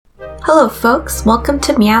Hello folks, welcome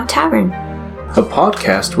to Meow Tavern, a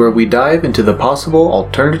podcast where we dive into the possible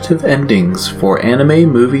alternative endings for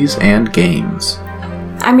anime, movies, and games.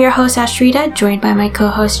 I'm your host Ashrita, joined by my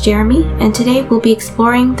co-host Jeremy, and today we'll be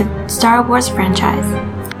exploring the Star Wars franchise.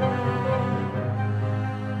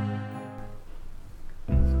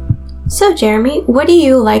 So Jeremy, what do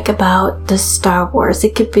you like about the Star Wars?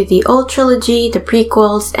 It could be the old trilogy, the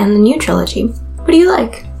prequels, and the new trilogy. What do you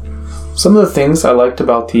like? Some of the things I liked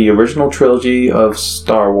about the original trilogy of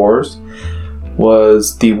Star Wars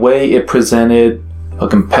was the way it presented a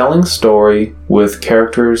compelling story with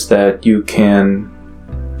characters that you can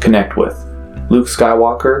connect with. Luke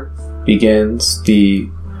Skywalker begins the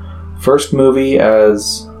first movie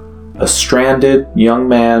as a stranded young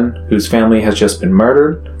man whose family has just been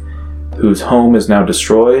murdered, whose home is now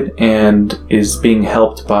destroyed, and is being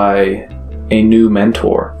helped by a new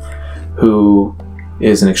mentor who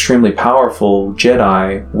is an extremely powerful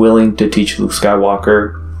Jedi willing to teach Luke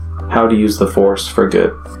Skywalker how to use the Force for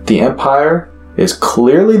good. The Empire is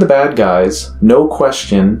clearly the bad guys, no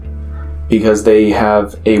question, because they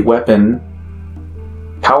have a weapon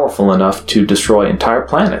powerful enough to destroy entire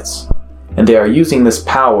planets. And they are using this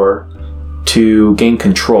power to gain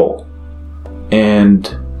control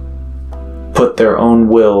and put their own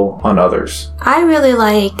will on others. I really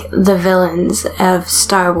like the villains of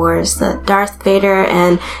Star Wars. The Darth Vader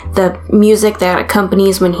and the music that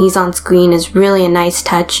accompanies when he's on screen is really a nice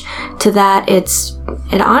touch to that. It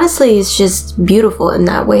honestly is just beautiful in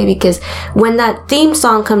that way, because when that theme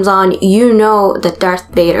song comes on, you know that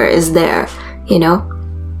Darth Vader is there, you know?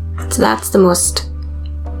 So that's the most,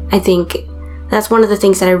 I think, that's one of the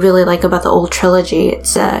things that I really like about the old trilogy.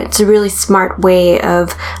 It's a really smart way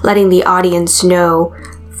of letting the audience know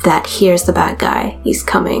that here's the bad guy. He's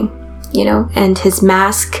coming, you know? And his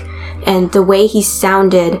mask and the way he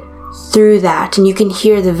sounded through that, and you can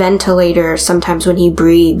hear the ventilator sometimes when he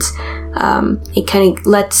breathes. It kind of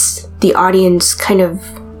lets the audience kind of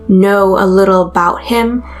know a little about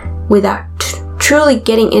him without truly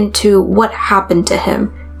getting into what happened to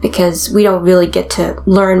him, because we don't really get to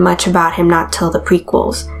learn much about him not till the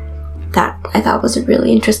prequels. That I thought was a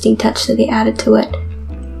really interesting touch that they added to it.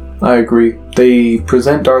 I agree. They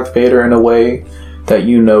present Darth Vader in a way that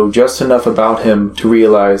you know just enough about him to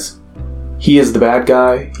realize he is the bad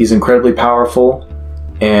guy, he's incredibly powerful,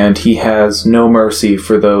 and he has no mercy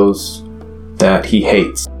for those that he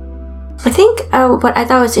hates. I think what I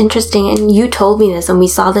thought was interesting, and you told me this, and we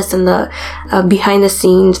saw this in the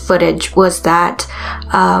behind-the-scenes footage, was that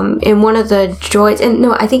in one of the droids, and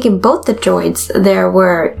no, I think in both the droids, there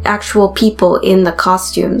were actual people in the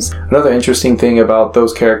costumes. Another interesting thing about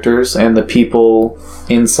those characters and the people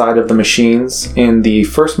inside of the machines, in the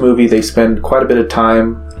first movie, they spend quite a bit of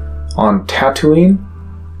time on Tatooine,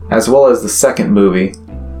 as well as the second movie.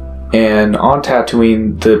 And on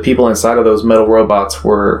Tatooine, the people inside of those metal robots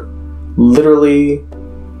were literally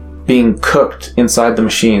being cooked inside the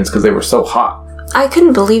machines because they were so hot. I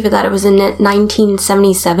couldn't believe it that it was a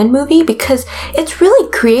 1977 movie, because it's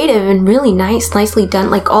really creative and really nicely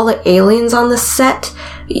done. Like all the aliens on the set,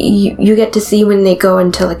 you get to see when they go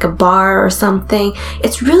into like a bar or something.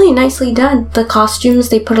 It's really nicely done. The costumes,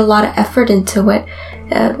 they put a lot of effort into it.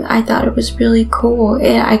 I thought it was really cool.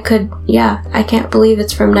 I can't believe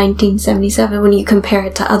it's from 1977 when you compare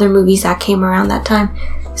it to other movies that came around that time.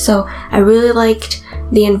 So I really liked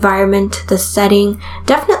the environment, the setting.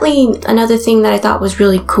 Definitely another thing that I thought was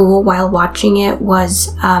really cool while watching it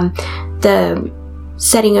was the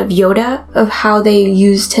setting of Yoda, of how they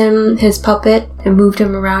used him, his puppet, and moved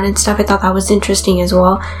him around and stuff. I thought that was interesting as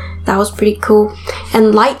well. That was pretty cool.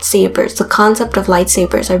 And lightsabers, the concept of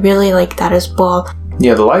lightsabers, I really like that as well.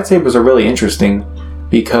 Yeah, the lightsabers are really interesting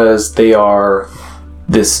because they are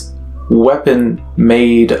this weapon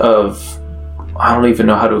made of, I don't even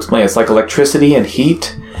know how to explain it. It's like electricity and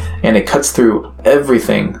heat, and it cuts through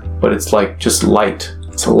everything, but it's like just light.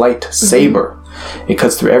 It's a light saber. Mm-hmm. It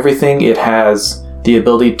cuts through everything. It has the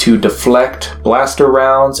ability to deflect blaster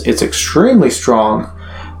rounds. It's extremely strong,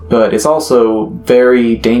 but it's also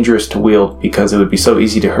very dangerous to wield because it would be so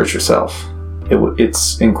easy to hurt yourself.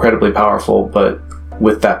 It's incredibly powerful, but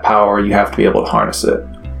with that power, you have to be able to harness it.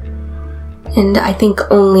 And I think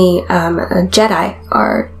only Jedi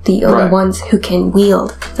are the only ones who can wield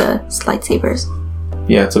the lightsabers.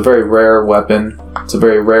 Yeah, it's a very rare weapon. It's a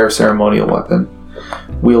very rare ceremonial weapon,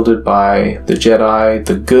 wielded by the Jedi,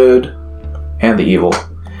 the good, and the evil.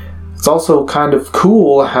 It's also kind of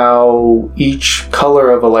cool how each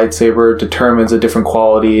color of a lightsaber determines a different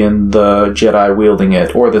quality in the Jedi wielding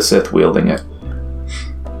it, or the Sith wielding it.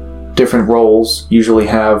 different roles usually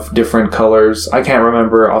have different colors. I can't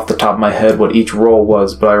remember off the top of my head what each role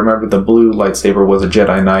was, but I remember the blue lightsaber was a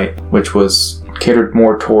Jedi Knight, which was catered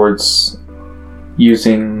more towards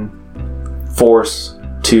using Force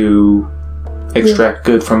to extract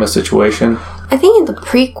good from a situation. I think in the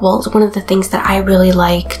prequels, one of the things that I really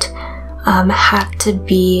liked had to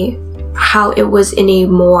be how it was in a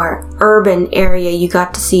more urban area. You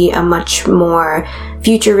got to see a much more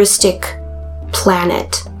futuristic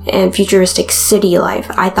planet and futuristic city life.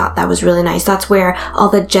 I thought that was really nice. That's where all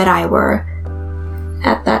the Jedi were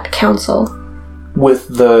at that council. With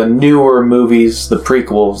the newer movies, the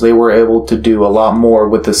prequels, they were able to do a lot more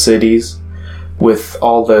with the cities. With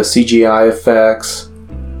all the CGI effects,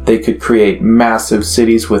 they could create massive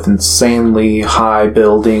cities with insanely high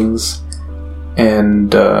buildings.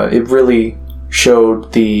 And it really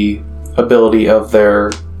showed the ability of their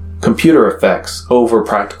computer effects over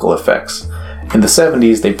practical effects. In the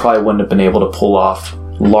 70s, they probably wouldn't have been able to pull off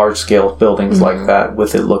large-scale buildings like that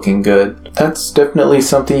with it looking good. That's definitely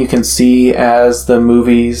something you can see as the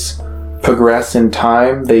movies progress in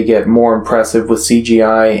time. They get more impressive with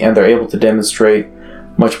CGI, and they're able to demonstrate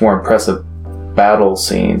much more impressive battle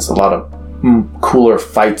scenes, a lot of cooler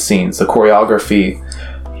fight scenes, the choreography,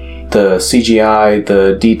 the CGI,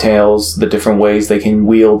 the details, the different ways they can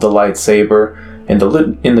wield the lightsaber. In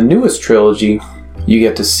the newest trilogy, you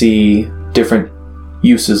get to see different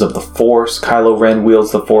uses of the Force. Kylo Ren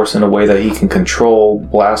wields the Force in a way that he can control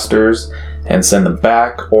blasters and send them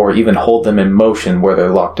back, or even hold them in motion where they're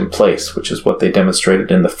locked in place, which is what they demonstrated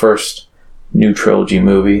in the first new trilogy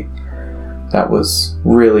movie. That was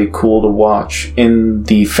really cool to watch. In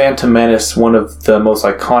The Phantom Menace, one of the most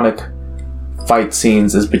iconic fight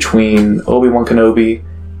scenes is between Obi-Wan Kenobi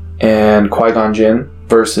and Qui-Gon Jinn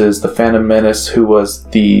versus the Phantom Menace, who was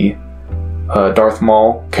the Darth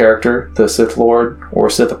Maul character, the Sith Lord or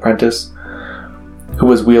Sith Apprentice, who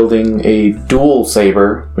was wielding a dual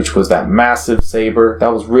saber, which was that massive saber.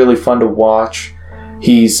 That was really fun to watch.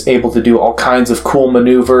 He's able to do all kinds of cool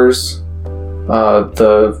maneuvers.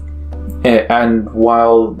 And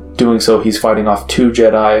while doing so, he's fighting off 2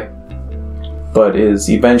 Jedi, but is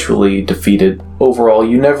eventually defeated. Overall,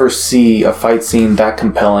 you never see a fight scene that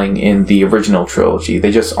compelling in the original trilogy.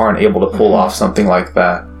 They just aren't able to pull off something like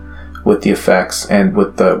that with the effects and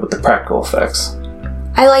with the practical effects.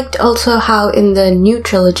 I liked also how in the new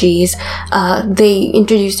trilogies, they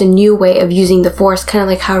introduced a new way of using the Force, kind of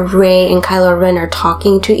like how Rey and Kylo Ren are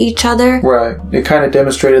talking to each other. Right. It kind of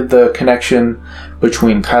demonstrated the connection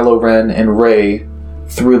between Kylo Ren and Rey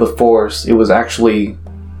through the Force. It was actually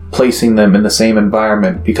placing them in the same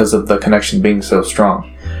environment because of the connection being so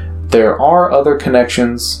strong. There are other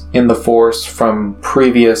connections in the Force from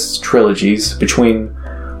previous trilogies between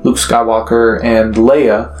Luke Skywalker and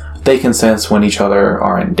Leia. They can sense when each other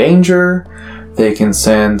are in danger. They can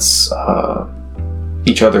sense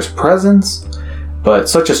each other's presence. But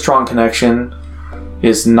such a strong connection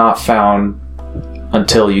is not found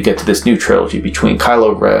until you get to this new trilogy between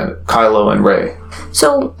Kylo and Rey.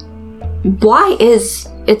 So, why is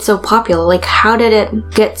it so popular? Like, how did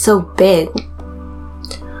it get so big?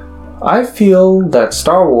 I feel that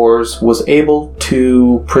Star Wars was able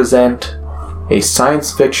to present a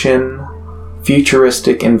science fiction,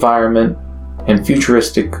 futuristic environment and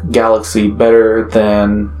futuristic galaxy better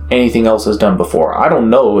than anything else has done before. I don't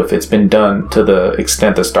know if it's been done to the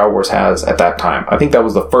extent that Star Wars has at that time. I think that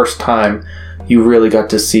was the first time you really got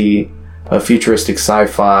to see a futuristic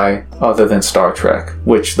sci-fi other than Star Trek,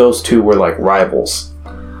 which those two were like rivals.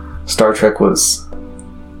 Star Trek was...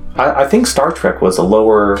 I think Star Trek was a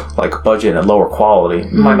lower like budget and lower quality.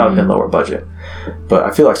 It might not have been lower budget. But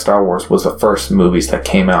I feel like Star Wars was the first movies that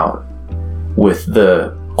came out with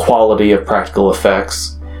the quality of practical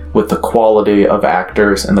effects, with the quality of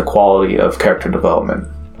actors, and the quality of character development.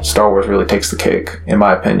 Star Wars really takes the cake, in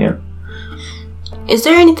my opinion. Is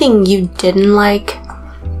there anything you didn't like?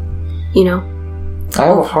 You know? I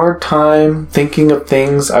have a hard time thinking of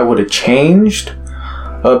things I would have changed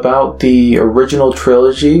about the original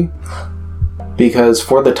trilogy, because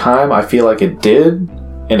for the time I feel like it did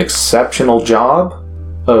an exceptional job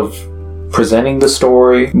of presenting the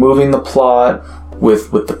story, moving the plot,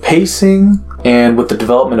 with the pacing, and with the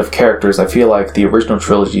development of characters. I feel like the original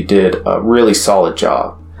trilogy did a really solid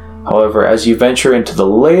job. However, as you venture into the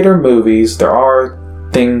later movies, there are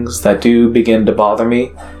things that do begin to bother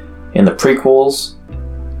me. In the prequels,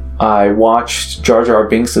 I watched Jar Jar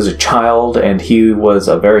Binks as a child, and he was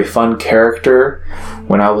a very fun character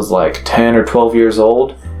when I was like 10 or 12 years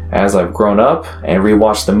old. as I've grown up and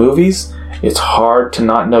rewatched the movies, it's hard to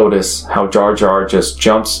not notice how Jar Jar just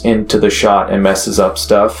jumps into the shot and messes up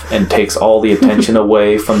stuff and takes all the attention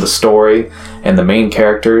away from the story and the main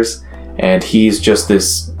characters, and he's just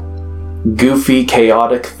this goofy,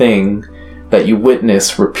 chaotic thing that you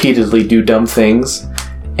witness repeatedly do dumb things,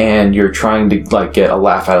 and you're trying to like get a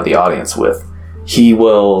laugh out of the audience with. He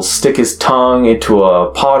will stick his tongue into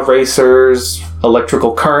a pod racer's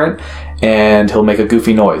electrical current, and he'll make a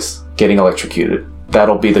goofy noise getting electrocuted.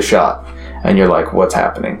 That'll be the shot. And you're like, what's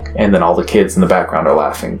happening? And then all the kids in the background are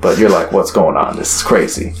laughing, but you're like, what's going on? This is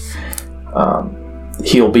crazy.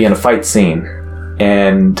 He'll be in a fight scene,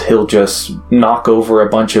 and he'll just knock over a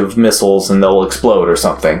bunch of missiles and they'll explode or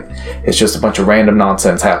something. It's just a bunch of random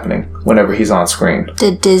nonsense happening whenever he's on screen.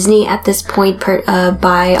 Did Disney at this point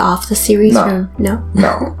buy off the series? No.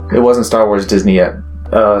 No? It wasn't Star Wars Disney yet.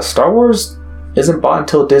 Star Wars isn't bought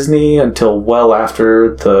until Disney until well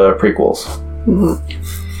after the prequels.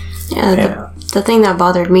 Mm-hmm. Yeah. The thing that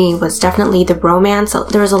bothered me was definitely the romance.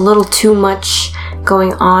 There was a little too much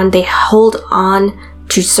going on. They hold on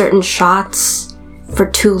to certain shots for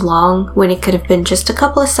too long when it could have been just a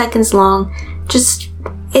couple of seconds long.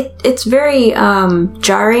 It's very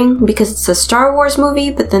jarring because it's a Star Wars movie,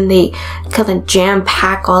 but then they kind of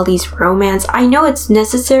jam-pack all these romance. I know it's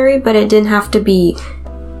necessary, but it didn't have to be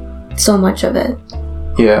so much of it.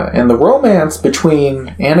 Yeah, and the romance between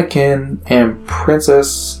Anakin and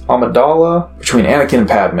Princess Amidala, between Anakin and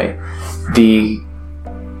Padme, the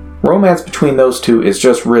romance between those two is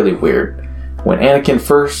just really weird. When Anakin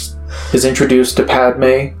first is introduced to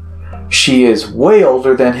Padme, she is way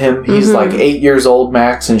older than him. He's like 8 years old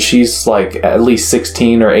max, and she's like at least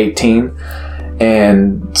 16 or 18.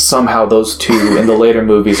 And somehow those two in the later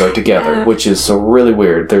movies are together, which is so really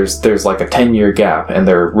weird. There's like a 10-year gap, and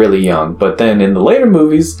they're really young. But then in the later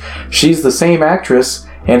movies, she's the same actress,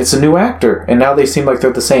 and it's a new actor, and now they seem like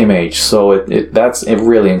they're the same age. So that's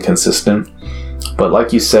really inconsistent. But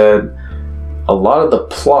like you said, a lot of the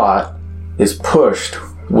plot is pushed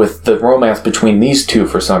with the romance between these two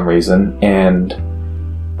for some reason, and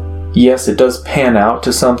yes, it does pan out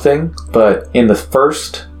to something, but in the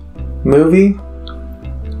first movie,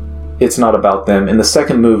 it's not about them. In the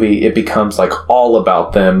second movie, it becomes like all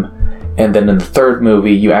about them, and then in the third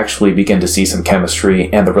movie, you actually begin to see some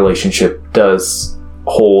chemistry, and the relationship does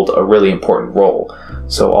hold a really important role.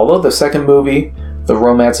 So although the second movie, the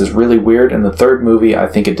romance is really weird, in the third movie, I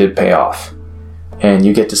think it did pay off. And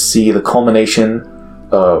you get to see the culmination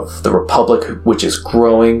of the Republic, which is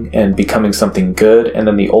growing and becoming something good, and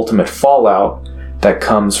then the ultimate fallout that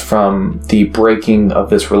comes from the breaking of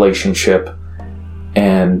this relationship,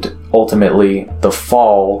 and ultimately the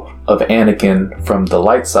fall of Anakin from the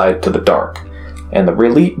light side to the dark. And the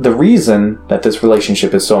reason that this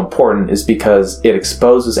relationship is so important is because it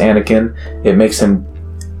exposes Anakin. It makes him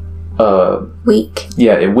weak.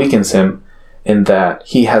 Yeah, it weakens him in that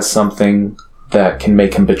he has something that can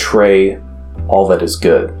make him betray all that is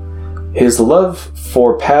good. His love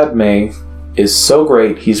for Padme is so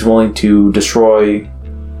great, he's willing to destroy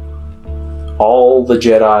all the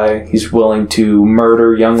Jedi. He's willing to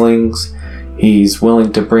murder younglings. He's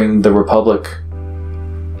willing to bring the Republic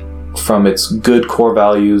from its good core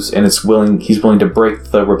values, and he's willing to break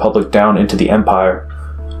the Republic down into the Empire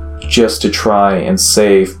just to try and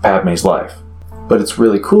save Padme's life. But it's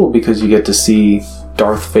really cool because you get to see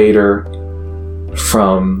Darth Vader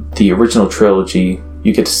from the original trilogy.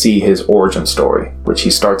 You get to see his origin story, which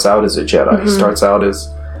he starts out as a Jedi. He starts out as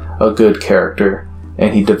a good character,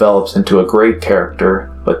 and he develops into a great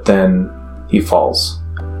character, but then he falls.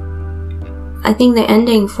 I think the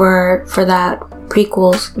ending for the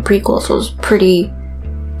prequels was pretty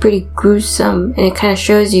gruesome, and it kind of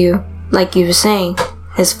shows you, like you were saying,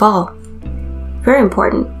 his fall. Very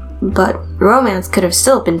important, but romance could have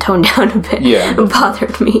still been toned down a bit. Yeah. It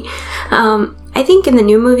bothered me. I think in the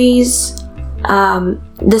new movies,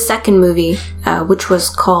 the second movie, which was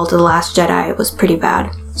called The Last Jedi, was pretty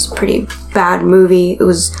bad. It's a pretty bad movie. It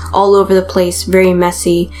was all over the place, very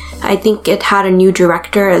messy. I think it had a new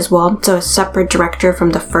director as well, so a separate director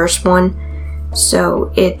from the first one.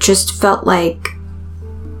 So it just felt like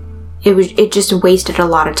it just wasted a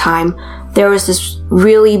lot of time. There was this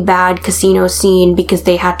really bad casino scene because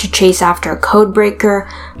they had to chase after a code breaker,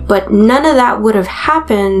 but none of that would have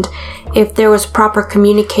happened if there was proper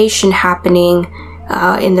communication happening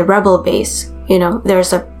in the rebel base. You know,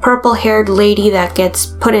 there's a purple-haired lady that gets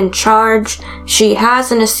put in charge. She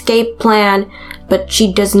has an escape plan, but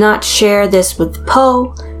she does not share this with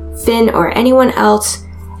Poe, Finn, or anyone else.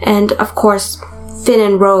 And of course, Finn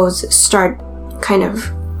and Rose start kind of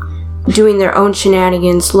doing their own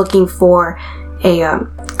shenanigans, looking for a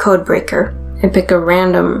code breaker and pick a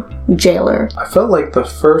random jailer. I felt like the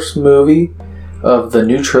first movie of the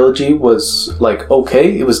new trilogy was like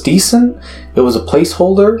okay, it was decent, it was a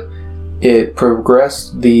placeholder, it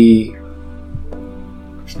progressed the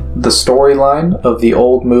storyline of the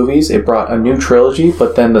old movies, it brought a new trilogy,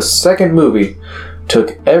 but then the second movie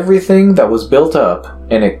took everything that was built up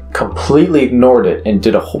and it completely ignored it and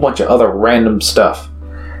did a whole bunch of other random stuff.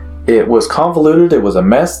 It was convoluted, it was a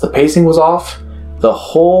mess, the pacing was off, the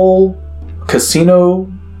whole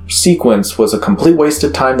casino sequence was a complete waste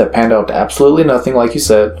of time that panned out to absolutely nothing, like you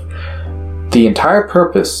said. The entire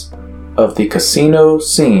purpose of the casino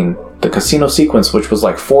scene, the casino sequence, which was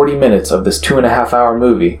like 40 minutes of this 2.5 hour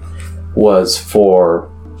movie, was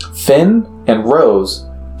for Finn and Rose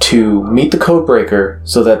to meet the Codebreaker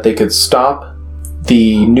so that they could stop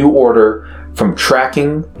the New Order from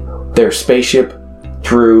tracking their spaceship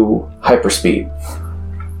through hyperspeed.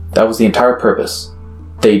 That was the entire purpose.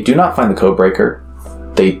 They do not find the Codebreaker.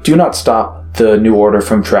 They do not stop the New Order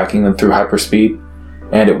from tracking them through hyperspeed,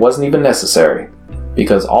 and it wasn't even necessary,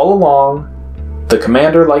 because all along, the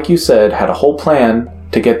commander, like you said, had a whole plan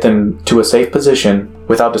to get them to a safe position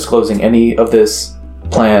without disclosing any of this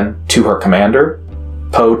plan to her commander,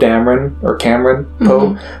 Poe Dameron, or Cameron,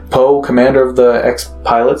 Poe, commander of the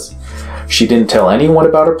ex-pilots. She didn't tell anyone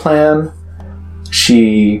about her plan.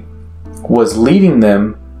 She was leading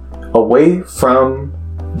them away from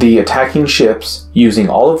the attacking ships using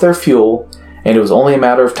all of their fuel, and it was only a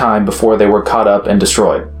matter of time before they were caught up and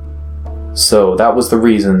destroyed. So that was the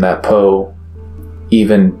reason that Poe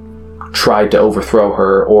even tried to overthrow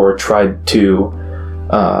her or tried to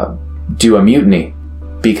do a mutiny,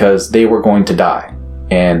 because they were going to die,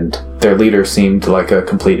 and their leader seemed like a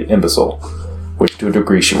complete imbecile, which to a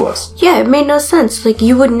degree she was. Yeah, it made no sense. Like,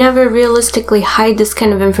 you would never realistically hide this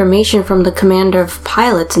kind of information from the commander of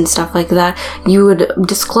pilots and stuff like that. You would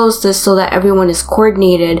disclose this so that everyone is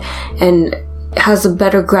coordinated and has a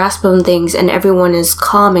better grasp on things and everyone is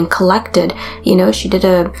calm and collected. You know, she did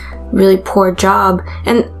a really poor job.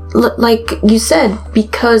 And like you said,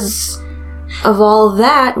 because of all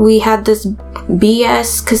that, we had this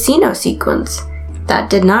BS casino sequence that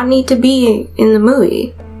did not need to be in the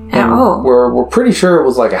movie. At all. We're pretty sure it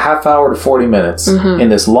was like a half hour to 40 minutes in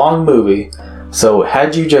this long movie. So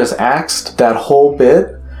had you just axed that whole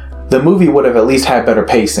bit, the movie would have at least had better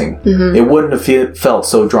pacing. It wouldn't have felt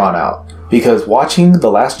so drawn out. Because watching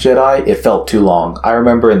The Last Jedi, it felt too long. I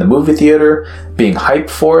remember in the movie theater being hyped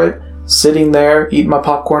for it, sitting there, eating my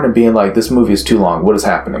popcorn and being like, this movie is too long. What is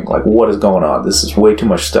happening? Like, what is going on? This is way too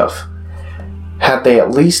much stuff. Had they at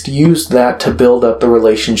least used that to build up the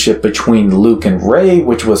relationship between Luke and Rey,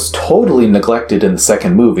 which was totally neglected in the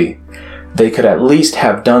second movie, they could at least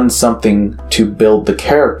have done something to build the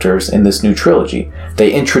characters in this new trilogy.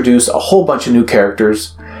 They introduce a whole bunch of new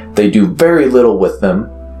characters, they do very little with them,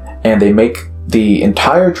 and they make the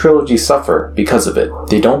entire trilogy suffer because of it.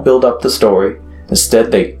 They don't build up the story.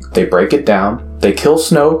 Instead, they break it down, they kill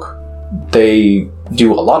Snoke, they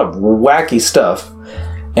do a lot of wacky stuff,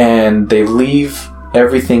 and they leave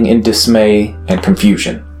everything in dismay and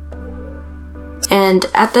confusion. And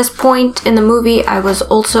at this point in the movie, I was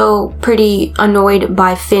also pretty annoyed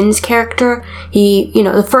by Finn's character.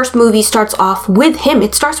 The first movie starts off with him.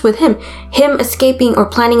 It starts with him escaping or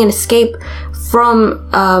planning an escape from,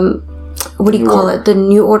 what do you call it? The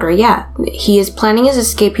New Order, yeah. He is planning his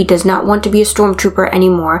escape. He does not want to be a stormtrooper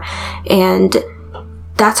anymore. And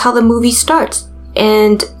that's how the movie starts.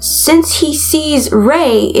 And since he sees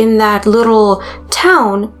Rey in that little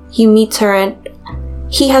town, he meets her and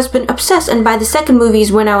he has been obsessed. And by the second movie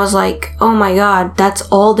is when I was like, oh my god, that's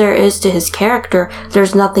all there is to his character.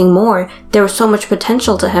 There's nothing more. There was so much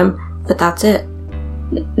potential to him, but that's it.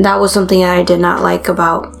 That was something that I did not like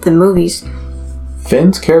about the movies.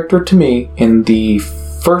 Finn's character to me in the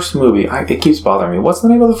first movie, it keeps bothering me. What's the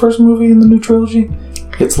name of the first movie in the new trilogy?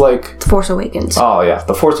 It's like The Force Awakens. Oh yeah,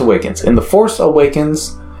 The Force Awakens. In The Force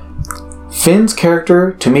Awakens, Finn's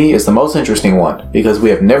character to me is the most interesting one, because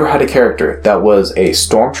we have never had a character that was a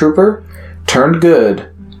stormtrooper turned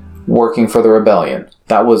good working for the rebellion.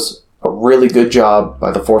 That was a really good job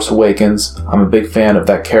by The Force Awakens. I'm a big fan of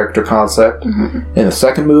that character concept. In the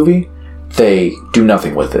second movie, they do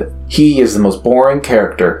nothing with it. He is the most boring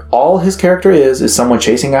character. All his character is someone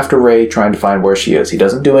chasing after Rey, trying to find where she is. He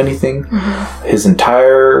doesn't do anything. His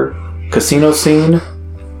entire casino scene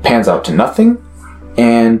pans out to nothing.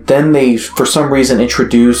 And then they, for some reason,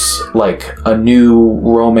 introduce like a new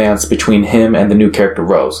romance between him and the new character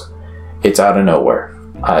Rose. It's out of nowhere.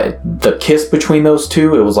 The kiss between those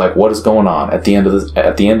two, it was like, what is going on? At the end of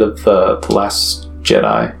the Last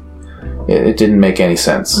Jedi, It didn't make any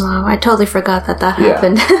sense. Oh, I totally forgot that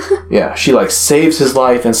happened. Yeah, she like saves his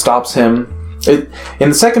life and stops him. In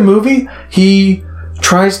the second movie, he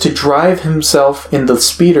tries to drive himself in the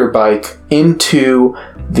speeder bike into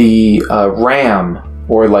the ram,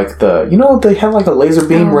 or like they had like a laser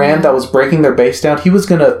beam ram that was breaking their base down. He was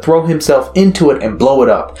gonna throw himself into it and blow it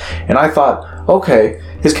up. And I thought, okay,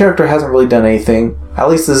 his character hasn't really done anything. At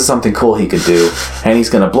least this is something cool he could do. And he's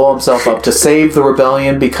gonna blow himself up to save the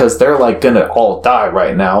rebellion, because they're like gonna all die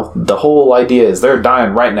right now. The whole idea is they're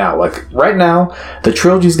dying right now. Like right now, the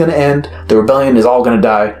trilogy's gonna end. The rebellion is all gonna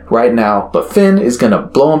die right now. But Finn is gonna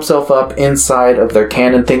blow himself up inside of their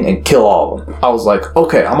cannon thing and kill all of them. I was like,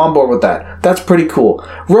 okay, I'm on board with that. That's pretty cool.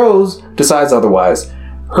 Rose decides otherwise.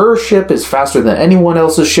 Her ship is faster than anyone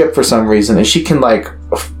else's ship for some reason, and she can like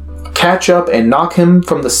catch up and knock him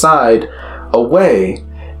from the side away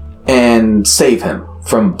and save him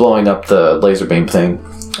from blowing up the laser beam thing.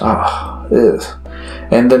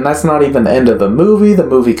 And then that's not even the end of the movie. The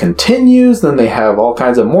movie continues. Then they have all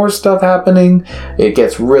kinds of more stuff happening. It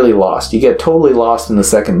gets really lost. You get totally lost in the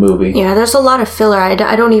second movie. Yeah, there's a lot of filler. I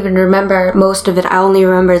don't even remember most of it. I only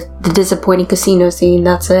remember the disappointing casino scene.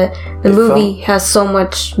 That's it. The movie has so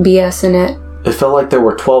much BS in it. It felt like there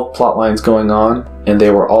were 12 plot lines going on, and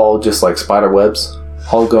they were all just like spider webs,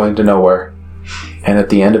 all going to nowhere. And at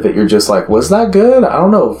the end of it, you're just like, was that good? I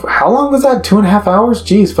don't know. How long was that? 2.5 hours?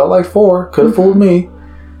 Jeez, felt like 4. Could have fooled me.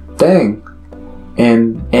 Dang.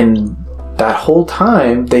 And that whole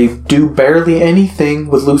time, they do barely anything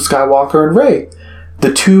with Luke Skywalker and Rey.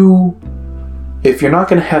 The two, if you're not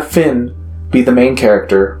going to have Finn be the main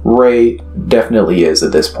character, Rey definitely is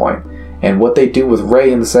at this point. And what they do with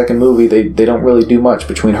Rey in the second movie, they don't really do much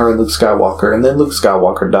between her and Luke Skywalker. And then Luke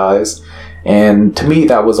Skywalker dies. And to me,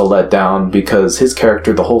 that was a letdown, because his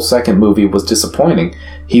character, the whole second movie, was disappointing.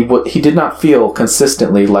 He did not feel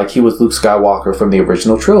consistently like he was Luke Skywalker from the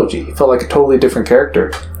original trilogy. He felt like a totally different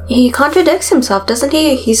character. He contradicts himself, doesn't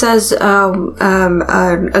he? He says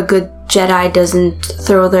a good Jedi doesn't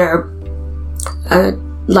throw their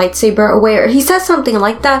lightsaber away, or he says something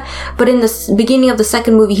like that, but in the beginning of the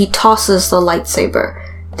second movie, he tosses the lightsaber.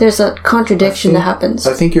 There's a contradiction that happens.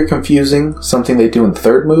 I think you're confusing something they do in the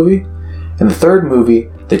third movie. In the third movie,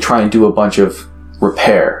 they try and do a bunch of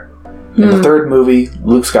repair. In the third movie,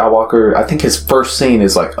 Luke Skywalker, I think his first scene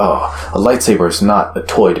is like, a lightsaber is not a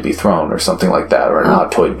toy to be thrown, or something like that, or not a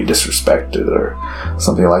toy to be disrespected, or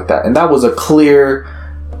something like that. And that was a clear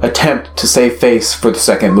attempt to save face for the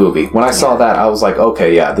second movie. When I saw that, I was like,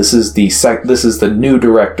 okay, yeah, this is the new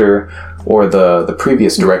director, or the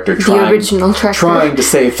previous director trying to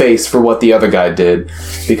save face for what the other guy did,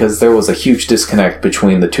 because there was a huge disconnect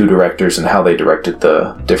between the two directors and how they directed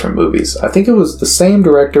the different movies. I think it was the same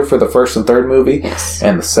director for the first and third movie,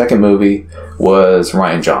 and the second movie was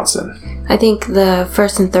Rian Johnson. I think the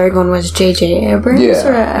first and third one was J.J. Abrams.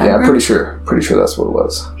 Yeah, I'm pretty sure that's what it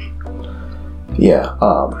was. Yeah,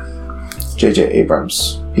 J.J.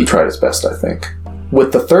 Abrams, he tried his best, I think.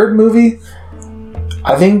 With the third movie,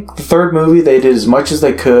 I think the third movie, they did as much as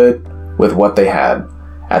they could with what they had.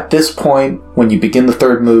 At this point, when you begin the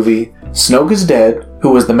third movie, Snoke is dead, who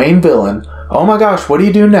was the main villain. Oh my gosh, what do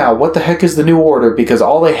you do now? What the heck is the New Order? Because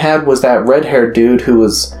all they had was that red-haired dude who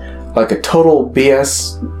was like a total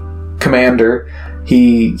BS commander.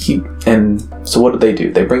 And so what did they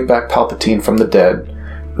do? They bring back Palpatine from the dead,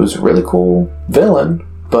 who's a really cool villain,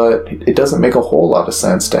 but it doesn't make a whole lot of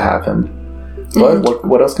sense to have him. But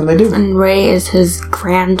what else can they do? And Rey is his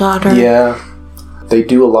granddaughter. Yeah. They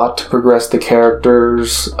do a lot to progress the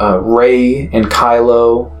characters. Rey and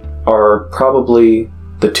Kylo are probably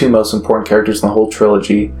the two most important characters in the whole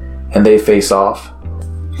trilogy, and they face off.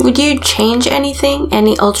 Would you change anything?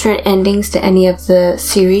 Any alternate endings to any of the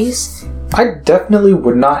series? I definitely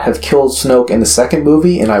would not have killed Snoke in the second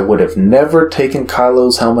movie, and I would have never taken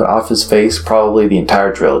Kylo's helmet off his face, probably the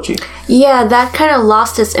entire trilogy. Yeah, that kind of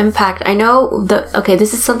lost its impact. I know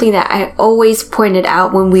this is something that I always pointed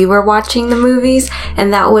out when we were watching the movies,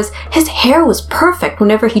 and that was his hair was perfect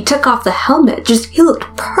whenever he took off the helmet. He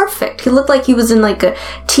looked perfect. He looked like he was in like a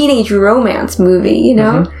teenage romance movie, you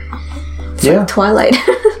know? Mm-hmm. It's like Twilight.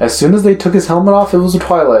 As soon as they took his helmet off, it was a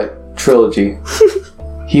Twilight trilogy.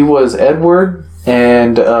 He was Edward,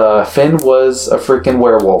 and Finn was a freaking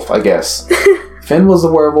werewolf, I guess. Finn was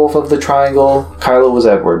the werewolf of the triangle. Kylo was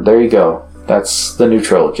Edward. There you go. That's the new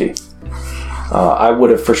trilogy. I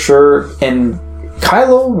would have for sure... And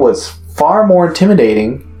Kylo was far more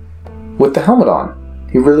intimidating with the helmet on.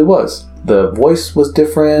 He really was. The voice was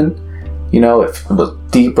different. You know, it was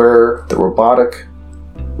deeper. The robotic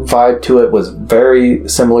vibe to it was very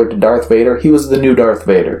similar to Darth Vader. He was the new Darth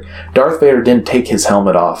Vader. Darth Vader didn't take his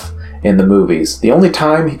helmet off in the movies. The only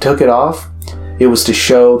time he took it off, it was to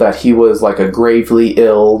show that he was like a gravely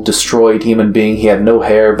ill, destroyed human being. He had no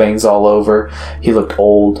hair, veins all over. He looked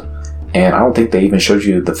old. And I don't think they even showed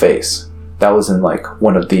you the face. That was in like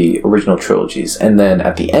one of the original trilogies. And then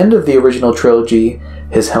at the end of the original trilogy,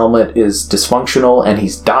 his helmet is dysfunctional and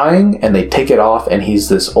he's dying, and they take it off and he's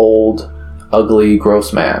this old, ugly,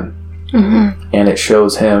 gross man. Mm-hmm. And it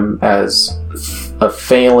shows him as a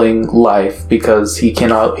failing life because he can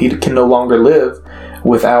no longer live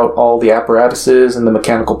without all the apparatuses and the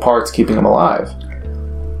mechanical parts keeping him alive.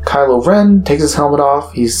 Kylo Ren takes his helmet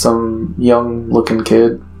off. He's some young-looking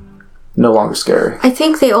kid. No longer scary. I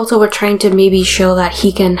think they also were trying to maybe show that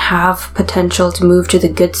he can have potential to move to the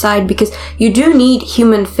good side, because you do need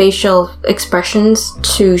human facial expressions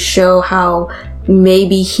to show how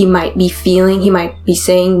maybe he might be feeling. He might be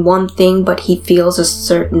saying one thing, but he feels a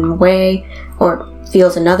certain way or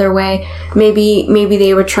feels another way. Maybe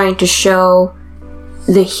they were trying to show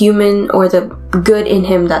the human or the good in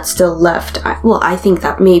him that's still left. I think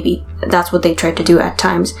that maybe that's what they tried to do at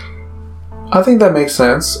times. I think that makes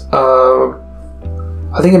sense.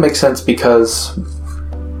 I think it makes sense because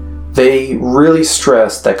they really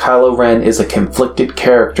stress that Kylo Ren is a conflicted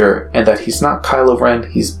character and that he's not Kylo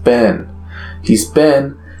Ren, he's Ben. He's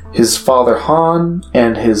Ben. His father Han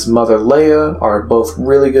and his mother Leia are both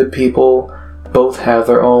really good people. Both have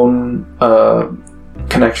their own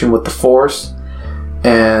connection with the Force.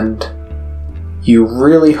 And you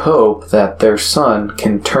really hope that their son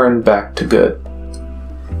can turn back to good.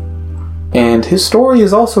 And his story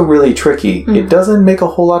is also really tricky. It doesn't make a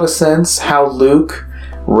whole lot of sense how Luke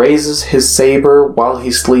raises his saber while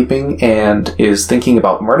he's sleeping and is thinking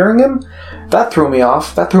about murdering him. That threw me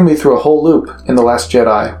off. That threw me through a whole loop in The Last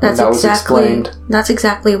Jedi when that was explained. That's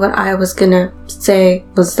exactly what I was gonna say,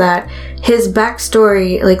 was that his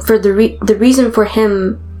backstory, like for the reason for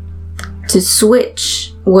him to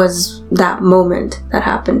switch was that moment that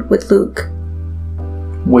happened with Luke.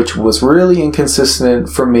 Which was really inconsistent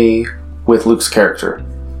for me with Luke's character.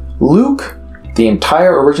 Luke, the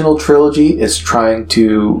entire original trilogy, is trying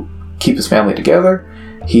to keep his family together.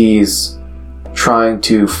 He's trying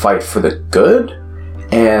to fight for the good.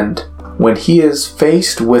 And when he is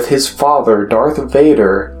faced with his father, Darth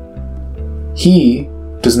Vader, he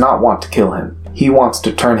does not want to kill him. He wants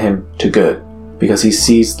to turn him to good because he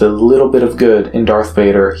sees the little bit of good in Darth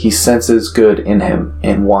Vader. He senses good in him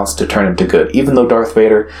and wants to turn him to good. Even though Darth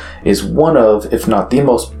Vader is one of, if not the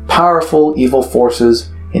most powerful evil forces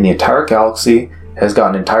in the entire galaxy, has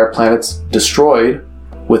gotten entire planets destroyed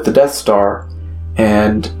with the Death Star,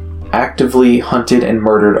 and actively hunted and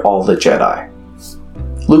murdered all the Jedi.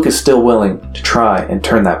 Luke is still willing to try and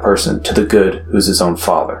turn that person to the good who's his own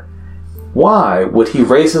father. Why would he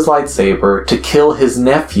raise his lightsaber to kill his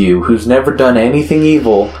nephew who's never done anything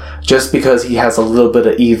evil just because he has a little bit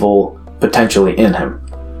of evil potentially in him?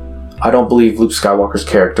 I don't believe Luke Skywalker's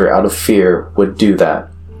character, out of fear, would do that.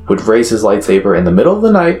 Would raise his lightsaber in the middle of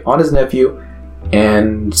the night on his nephew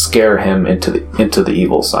and scare him into the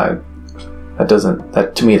evil side.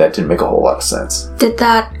 That to me, that didn't make a whole lot of sense. Did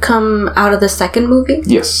that come out of the second movie?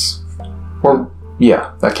 Yes. Or,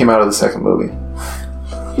 yeah, that came out of the second movie.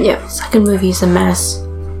 Yeah, second movie's a mess.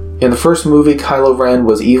 In the first movie, Kylo Ren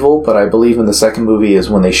was evil, but I believe in the second movie is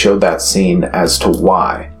when they showed that scene as to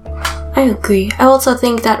why. I agree. I also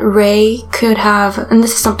think that Rey could have, and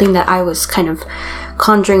this is something that I was kind of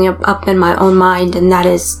conjuring up in my own mind, and that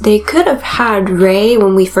is, they could have had Rey,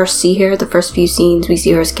 when we first see her, the first few scenes, we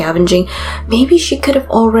see her scavenging, maybe she could have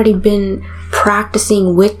already been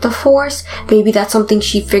practicing with the Force. Maybe that's something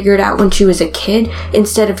she figured out when she was a kid,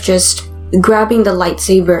 instead of just grabbing the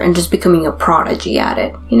lightsaber and just becoming a prodigy at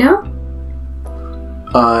it, you know?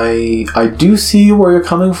 I do see where you're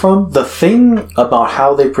coming from. The thing about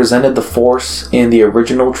how they presented the Force in the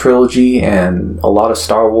original trilogy and a lot of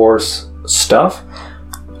Star Wars stuff,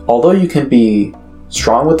 although you can be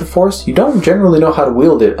strong with the Force, you don't generally know how to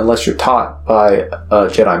wield it unless you're taught by a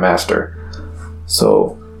Jedi Master.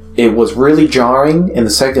 So it was really jarring in the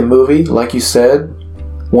second movie, like you said,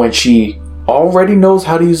 when she already knows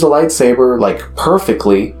how to use a lightsaber, like,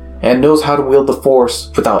 perfectly, and knows how to wield the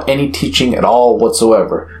Force without any teaching at all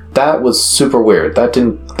whatsoever. That was super weird. That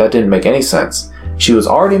didn't make any sense. She was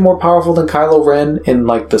already more powerful than Kylo Ren in,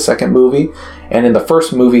 like, the second movie, and in the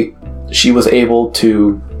first movie, she was able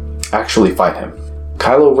to actually fight him.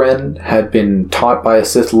 Kylo Ren had been taught by a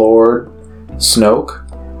Sith Lord, Snoke,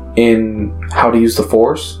 in how to use the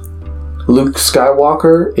Force. Luke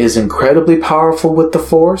Skywalker is incredibly powerful with the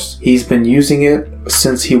Force. He's been using it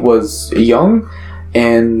since he was young,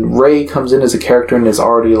 and Rey comes in as a character and is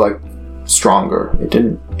already, like, stronger. It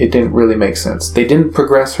didn't really make sense. They didn't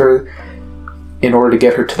progress her in order to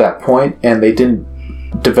get her to that point, and they didn't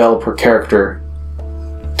develop her character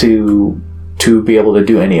to be able to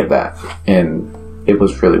do any of that, and it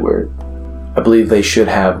was really weird. I believe they should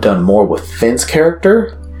have done more with Finn's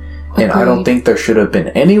character, and I don't think there should have been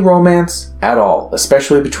any romance at all,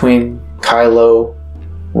 especially between Kylo,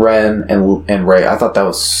 Ren, and Rey. I thought that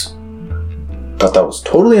was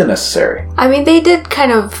totally unnecessary. I mean, they did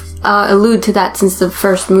kind of allude to that since the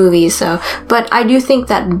first movie, but I do think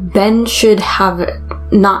that Ben should have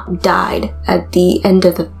not died at the end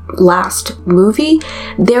of the last movie.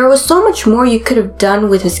 There was so much more you could have done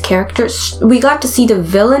with his character. We got to see the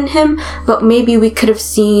villain him, but maybe we could have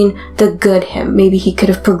seen the good him. Maybe he could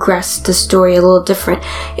have progressed the story a little different.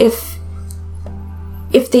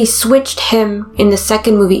 If they switched him in the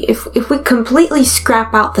second movie, if we completely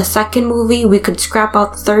scrap out the second movie, we could scrap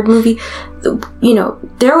out the third movie. You know,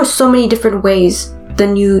 there were so many different ways the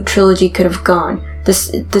new trilogy could have gone.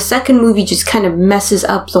 The second movie just kind of messes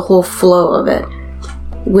up the whole flow of it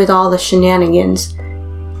with all the shenanigans.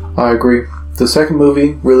 I agree. The second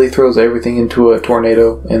movie really throws everything into a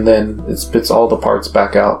tornado, and then it spits all the parts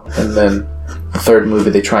back out, and then the third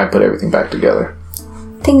movie they try and put everything back together.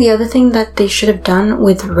 I think the other thing that they should have done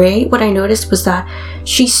with Rey, what I noticed was that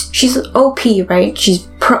she's OP, right? She's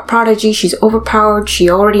prodigy, she's overpowered,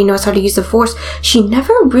 she already knows how to use the Force. She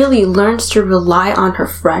never really learns to rely on her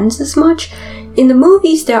friends as much. In the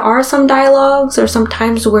movies, there are some dialogues or some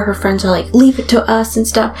times where her friends are like, leave it to us and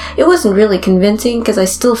stuff. It wasn't really convincing because I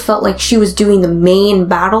still felt like she was doing the main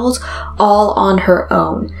battles all on her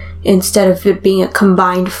own, instead of it being a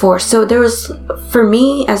combined force. So there was, for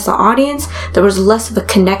me as the audience, there was less of a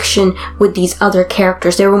connection with these other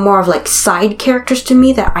characters. They were more of like side characters to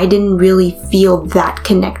me that I didn't really feel that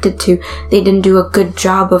connected to. They didn't do a good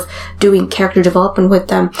job of doing character development with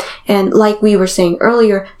them. And like we were saying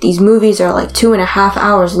earlier, these movies are like 2.5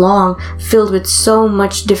 hours long, filled with so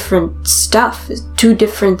much different stuff. 3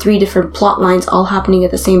 different plot lines all happening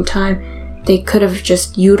at the same time. They could have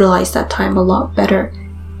just utilized that time a lot better.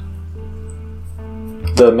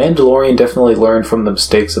 The Mandalorian definitely learned from the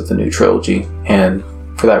mistakes of the new trilogy, and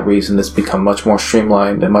for that reason it's become much more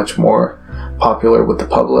streamlined and much more popular with the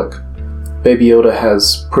public. Baby Yoda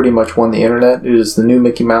has pretty much won the internet. It is the new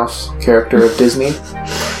Mickey Mouse character of Disney.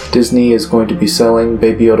 Disney is going to be selling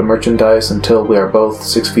Baby Yoda merchandise until we are both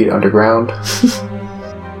 6 feet underground.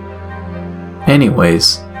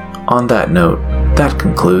 Anyways, on that note, that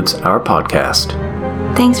concludes our podcast.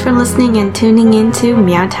 Thanks for listening and tuning in to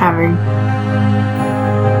Meow Tavern.